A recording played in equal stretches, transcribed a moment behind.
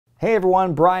Hey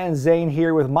everyone, Brian Zane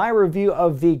here with my review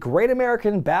of the Great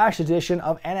American Bash edition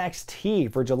of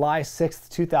NXT for July 6th,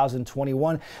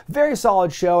 2021. Very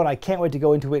solid show and I can't wait to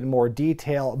go into it in more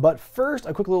detail. But first,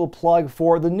 a quick little plug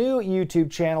for the new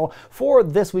YouTube channel for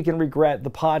This Week in Regret,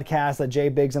 the podcast that Jay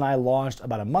Biggs and I launched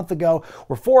about a month ago.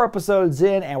 We're 4 episodes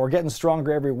in and we're getting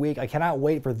stronger every week. I cannot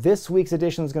wait for this week's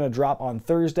edition. It's going to drop on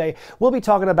Thursday. We'll be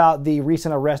talking about the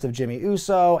recent arrest of Jimmy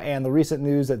Uso and the recent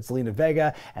news that Zelina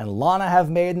Vega and Lana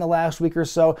have made in the last week or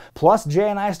so. Plus, Jay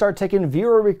and I start taking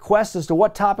viewer requests as to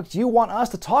what topics you want us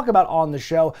to talk about on the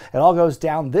show. It all goes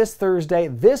down this Thursday,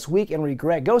 This Week in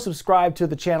Regret. Go subscribe to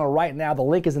the channel right now. The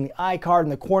link is in the iCard in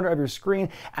the corner of your screen,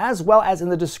 as well as in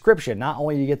the description. Not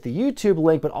only do you get the YouTube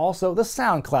link, but also the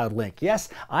SoundCloud link. Yes,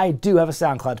 I do have a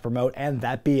SoundCloud to promote, and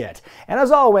that be it. And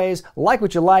as always, like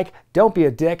what you like, don't be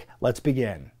a dick. Let's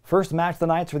begin. First match of the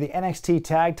night for the NXT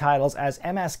tag titles as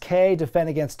MSK defend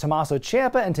against Tommaso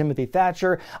Ciampa and Timothy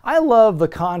Thatcher. I love the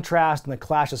contrast and the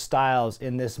clash of styles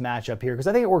in this matchup here because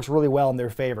I think it works really well in their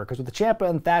favor. Because with the Ciampa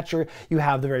and Thatcher, you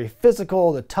have the very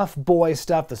physical, the tough boy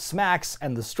stuff, the smacks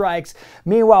and the strikes.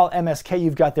 Meanwhile, MSK,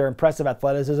 you've got their impressive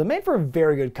athleticism, made for a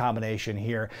very good combination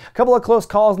here. A couple of close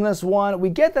calls in this one. We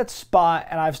get that spot,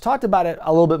 and I've talked about it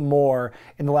a little bit more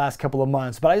in the last couple of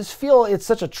months, but I just feel it's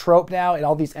such a trope now in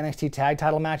all these NXT tag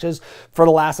title matches for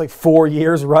the last 4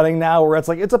 years running now, where it's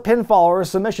like it's a pinfall or a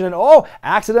submission and oh,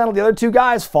 accidentally the other two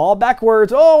guys fall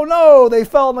backwards. Oh no, they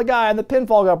fell on the guy and the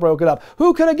pinfall got broken up.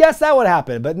 Who could have guessed that would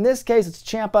happen? But in this case, it's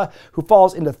Ciampa who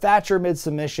falls into Thatcher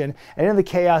mid-submission, and in the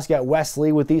chaos, you got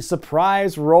Wesley with the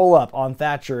surprise roll-up on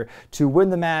Thatcher to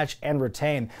win the match and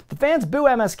retain. The fans boo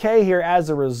MSK here as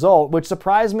a result, which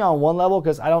surprised me on one level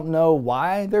because I don't know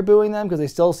why they're booing them because they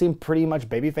still seem pretty much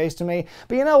babyface to me.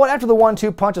 But you know what? After the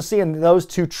 1-2 punch of seeing those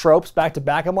two tropes back to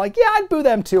back, I'm like, yeah, I'd boo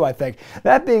them too, I think.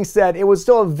 That being said, it was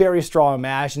still a very strong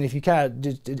match, and if you kind of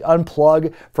just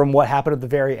unplug from what happened at the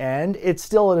very end, it's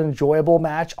still an enjoyable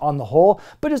match on the whole,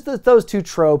 but just those two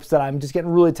tropes that I'm just getting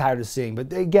really tired of seeing.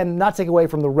 But again, not take away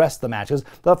from the rest of the match, because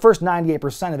the first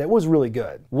 98% of it was really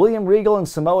good. William Regal and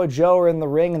Samoa Joe are in the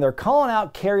ring, and they're calling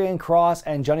out Karrion Kross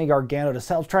and Johnny Gargano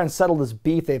to try and settle this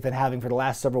beef they've been having for the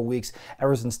last several weeks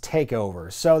ever since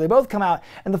TakeOver. So they both come out,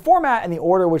 and the format and the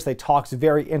order in which they talk is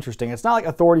very interesting. It's not like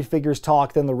authority figures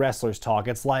talk, then the wrestlers talk.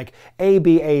 It's like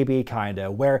AB kind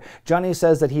of, where Johnny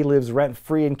says that he lives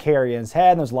rent-free in Karrion's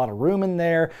head, and there's a lot of room in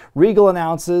there. Regal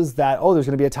announces that, oh, there's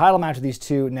going to be a title match with these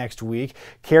two next week.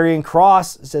 Karrion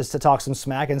Kross says to talk some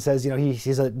smack and says, you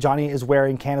know, Johnny is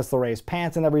wearing Candice LeRae's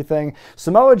pants and everything.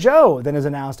 Samoa Joe then is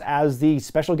announced as the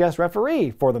special guest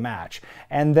referee for the match.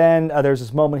 And then there's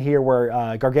this moment here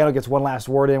where Gargano gets one last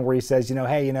word in where he says, you know,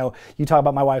 hey, you know, you talk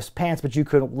about my wife's pants, but you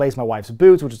couldn't lace my wife's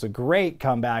boots, which is a great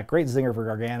comeback, great zinger for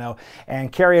Gargano.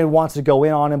 And Karrion wants to go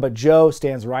in on him, but Joe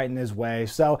stands right in his way.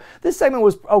 So this segment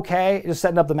was okay, just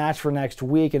setting up the match for next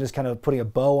week and just kind of putting a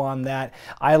bow on that.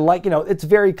 I like, you know, it's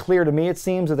very clear to me, it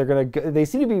seems that they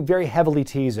seem to be very heavily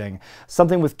teasing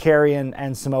something with Karrion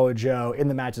and Samoa Joe in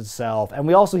the match itself. And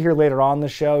we also hear later on in the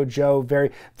show, Joe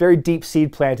very deep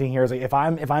seed planting here is like, if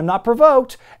I'm not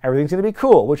provoked, everything's going to be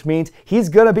cool, which means he's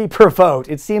going to be provoked.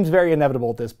 It seems very inevitable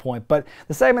at this point, but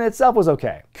the segment itself was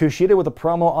okay. Kushida with a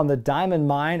promo on the Diamond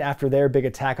Mine after their big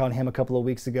attack on him a couple of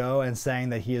weeks ago and saying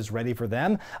that he is ready for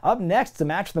them. Up next, the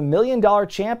match for the $1 Million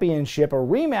Championship, a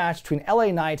rematch between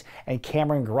LA Knight and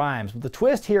Cameron Grimes. But the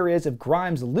twist here is if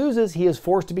Grimes loses, he is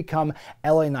forced to become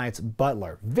LA Knight's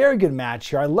butler. Very good match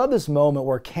here. I love this moment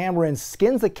where Cameron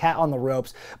skins the cat on the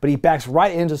ropes, but he backs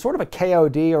right into sort of a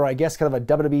KOD, or I guess kind of a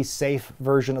WWE safe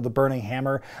version of the Burning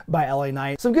Hammer by LA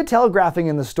Knight. Some good telegraphing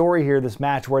in the story here, this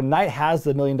match, where Knight has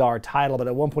the $1 Million title, but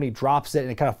at one point he drops it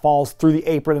and it kind of falls through the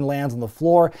apron and lands on the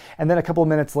floor. And then a couple of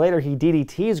minutes later, he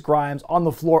DDTs Grimes on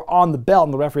the floor on the belt,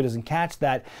 and the referee doesn't catch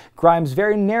that. Grimes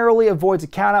very narrowly avoids a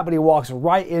countout, but he walks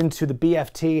right into the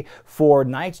BFT for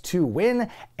Knight to win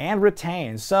and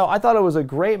retain. So I thought it was a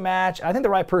great match. I think the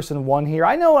right person won here.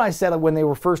 I know when I said when they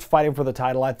were first fighting for the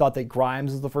title, I thought that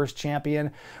Grimes as the first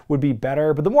champion would be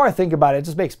better, but the more I think about it, it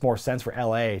just makes more sense for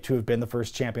LA to have been the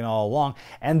first champion all along.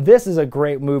 And this is a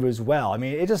great move as well. I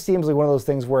mean, it just seems like one of those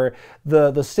things where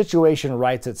the situation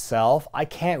writes itself. I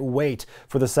can't wait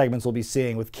for the segments we'll be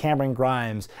seeing with Cameron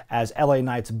Grimes as LA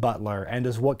Knight's butler, and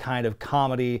just what kind of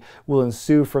comedy will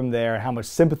ensue from there and how much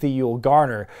sympathy you'll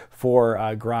garner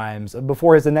for Grimes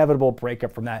before his inevitable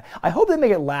breakup from that. I hope they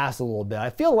make it last a little bit. I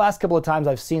feel the last couple of times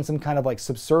I've seen some kind of like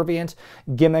subservient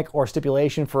gimmick or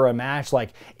stipulation for a match,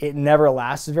 like it never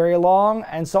lasts very long.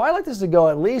 And so I like this to go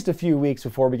at least a few weeks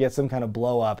before we get some kind of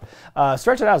blow up.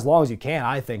 Stretch it out as long as you can,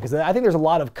 I think, because I think there's a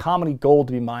lot of comedy gold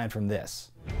to be mined from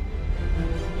this.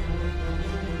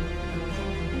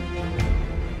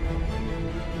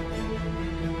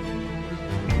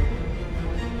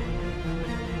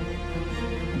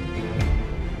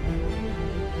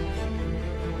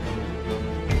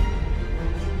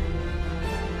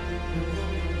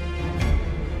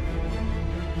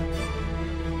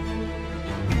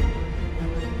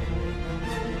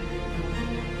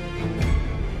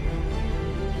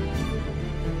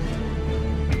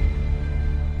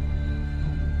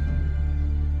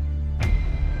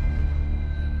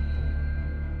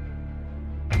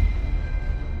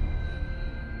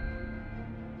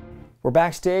 We're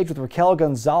backstage with Raquel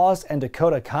Gonzalez and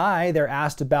Dakota Kai. They're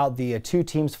asked about the two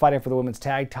teams fighting for the women's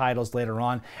tag titles later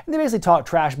on, and they basically talk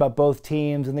trash about both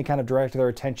teams, and they kind of directed their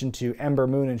attention to Ember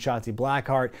Moon and Shotzi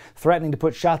Blackheart, threatening to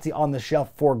put Shotzi on the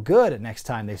shelf for good next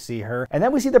time they see her. And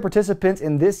then we see the participants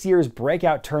in this year's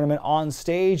breakout tournament on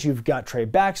stage. You've got Trey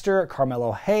Baxter,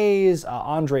 Carmelo Hayes,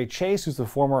 Andre Chase, who's the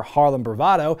former Harlem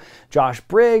Bravado, Josh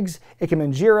Briggs, Ike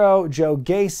Manjiro, Joe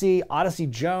Gacy, Odyssey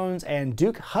Jones, and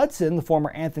Duke Hudson, the former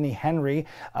Anthony Henry.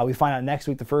 We find out next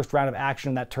week the first round of action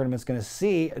in that tournament is going to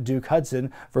see Duke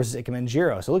Hudson versus Ike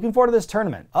Manjiro. So looking forward to this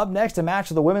tournament. Up next, a match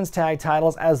of the women's tag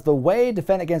titles as the Way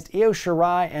defend against Io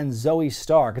Shirai and Zoe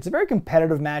Stark. It's a very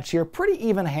competitive match here, pretty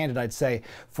even-handed, I'd say,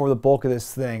 for the bulk of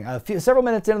this thing. Several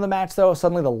minutes into the match, though,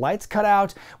 suddenly the lights cut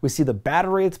out. We see the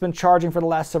battery that's been charging for the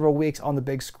last several weeks on the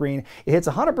big screen. It hits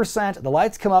 100%, the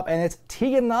lights come up, and it's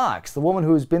Tegan Knox, the woman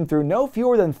who's been through no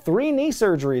fewer than 3 knee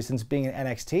surgeries since being in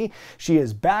NXT. She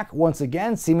is back once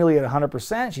again, seemingly at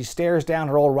 100%. She stares down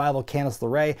her old rival Candice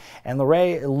LeRae, and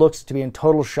LeRae looks to be in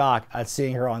total shock at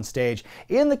seeing her on stage.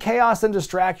 In the chaos and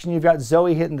distraction, you've got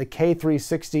Zoe hitting the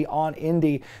K360 on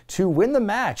Indy to win the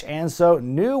match, and so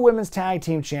new women's tag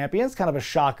team champions, kind of a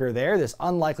shocker there. This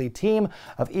unlikely team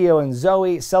of Io and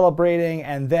Zoe celebrating,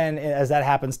 and then as that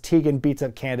happens, Tegan beats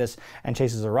up Candice and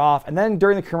chases her off. And then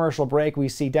during the commercial break, we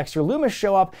see Dexter Lumis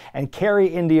show up and carry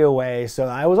Indy away. So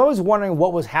I was always wondering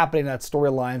what was happening in that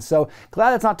storyline. So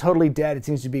glad it's not totally dead. It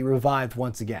seems to be revived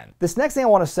once again. This next thing I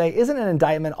want to say isn't an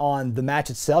indictment on the match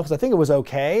itself, because I think it was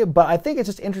okay, but I think it's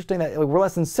just interesting that we're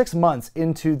less than 6 months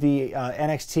into the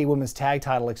NXT women's tag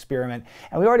title experiment,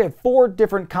 and we already have 4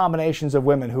 different combinations of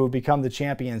women who have become the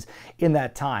champions in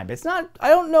that time. It's not, I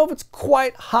don't know if it's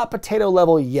quite hot potato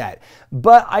level yet,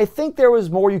 but I think there was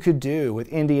more you could do with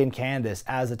Indy and Candice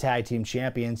as the tag team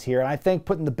champions here, and I think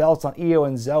putting the belts on Io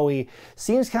and Zoe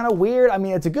seems kind of weird. I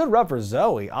mean, it's a good rub for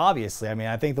Zoe, obviously. I mean,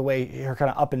 I think the way her kind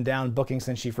of up and down booking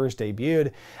since she first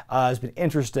debuted has been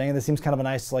interesting, and this seems kind of a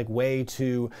nice way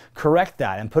to correct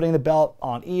that. And putting the belt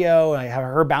on Io and have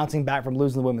her bouncing back from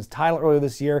losing the women's title earlier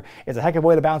this year is a heck of a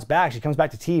way to bounce back. She comes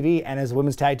back to TV and is a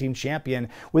women's tag team champion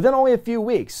within only a few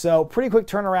weeks. So pretty quick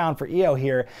turnaround for Io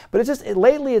here. But it's just,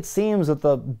 lately it seems that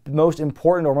the most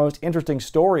important or most interesting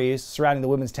stories surrounding the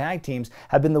women's tag teams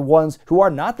have been the ones who are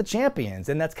not the champions,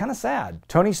 and that's kind of sad.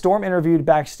 Toni Storm interviewed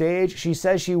backstage. She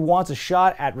says she wants a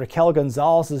shot at Raquel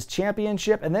Gonzalez's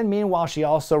championship, and then meanwhile she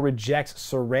also rejects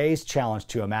Saray's challenge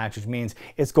to a match, which means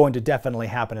it's going to definitely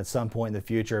happen at some point in the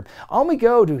future. On we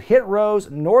go to Hit Row's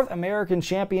North American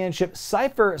Championship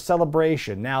Cypher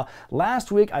celebration. Now,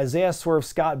 last week Isaiah Swerve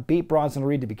Scott beat Bronson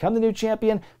Reed to become the new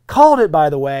champion. Called it, by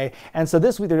the way, and so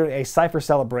this week they're doing a Cypher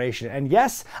celebration. And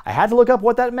yes, I had to look up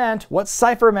what that meant, what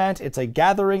Cypher meant. It's a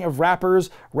gathering of rappers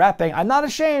rapping. I'm not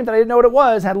ashamed that I didn't know what it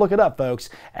was. I had to look it up, folks.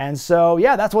 And so,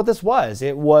 yeah, that's what this was.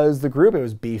 It was the group. It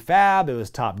was B-Fab, it was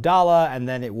Top Dollar, and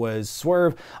then it was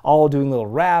Swerve, all doing little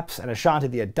raps, and Ashanti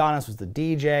the Adonis was the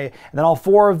DJ, and then all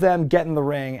 4 of them get in the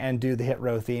ring and do the Hit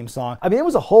Row theme song. I mean, it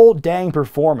was a whole dang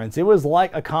performance. It was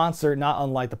like a concert, not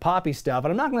unlike the Poppy stuff,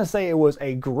 and I'm not going to say it was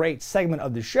a great segment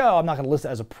of the show. I'm not going to list it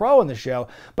as a pro in the show,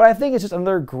 but I think it's just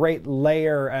another great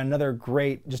layer, another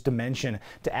great just dimension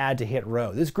to add to Hit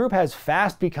Row. This group has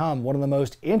fast become one of the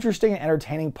most interesting and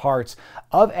entertaining parts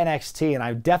of NXT, and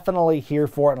I'm definitely here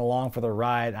for it and along for the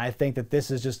ride. And I think that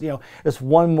this is just, just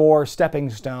one more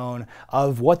stepping stone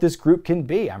of what this group can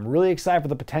be. I'm really excited for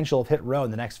the potential of Hit Row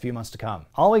in the next few months to come.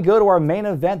 On we go to our main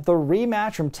event, the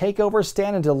rematch from TakeOver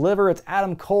Stand and Deliver. It's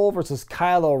Adam Cole versus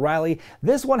Kyle O'Reilly.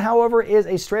 This one, however, is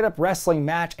a straight-up wrestling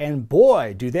match, and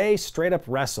boy, do they straight up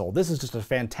wrestle. This is just a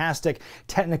fantastic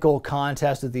technical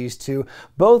contest of these two.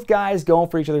 Both guys going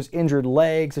for each other's injured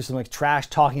legs. There's some trash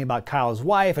talking about Kyle's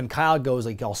wife, and Kyle goes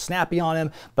all snappy on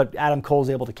him, but Adam Cole's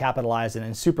able to capitalize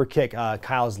and super kick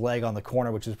Kyle's leg on the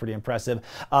corner, which is pretty impressive.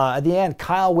 At the end,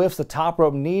 Kyle whiffs the top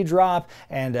rope knee drop,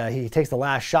 and he takes the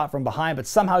last shot from behind, but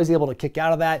somehow he's able to kick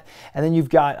out of that. And then you've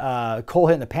got Cole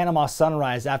hitting the Panama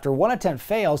Sunrise after one attempt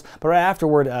fails, but right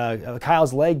afterward,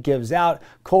 Kyle's leg gives out.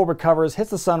 Cole recovers, hits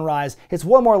the Sunrise, hits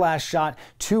one more last shot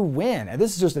to win. And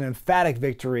this is just an emphatic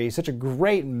victory. Such a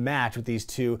great match with these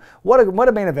two. What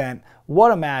a main event.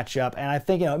 What a matchup, and I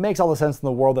think it makes all the sense in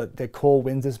the world that Cole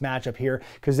wins this matchup here,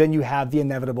 because then you have the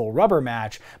inevitable rubber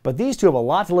match. But these two have a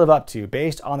lot to live up to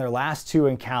based on their last 2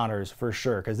 encounters for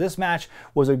sure, because this match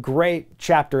was a great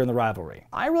chapter in the rivalry.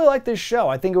 I really like this show.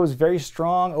 I think it was very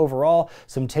strong overall.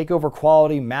 Some TakeOver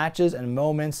quality matches and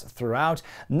moments throughout.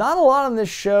 Not a lot on this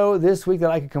show this week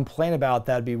that I could complain about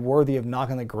that would be worthy of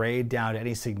knocking the grade down to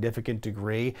any significant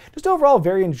degree. Just overall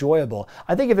very enjoyable.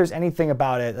 I think if there's anything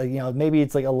about it, maybe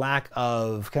it's like a lack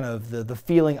of kind of the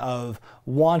feeling of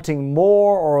wanting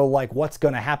more, or like what's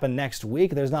going to happen next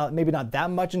week. There's maybe not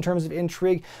that much in terms of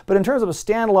intrigue, but in terms of a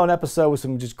standalone episode with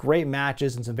some just great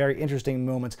matches and some very interesting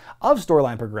moments of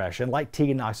storyline progression, like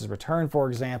Tegan Nox's return, for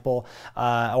example,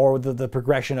 or the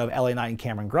progression of LA Knight and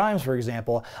Cameron Grimes, for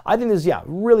example, I think this is, yeah,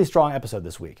 really strong episode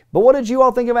this week. But what did you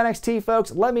all think of NXT,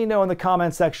 folks? Let me know in the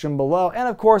comments section below. And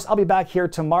of course, I'll be back here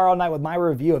tomorrow night with my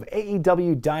review of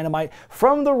AEW Dynamite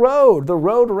from the Road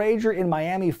Rager in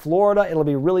Miami, Florida. It'll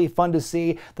be really fun to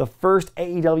see the first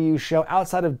AEW show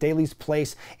outside of Daly's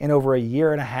Place in over a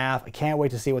year and a half. I can't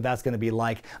wait to see what that's going to be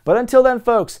like. But until then,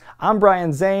 folks, I'm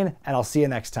Brian Zane, and I'll see you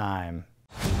next time.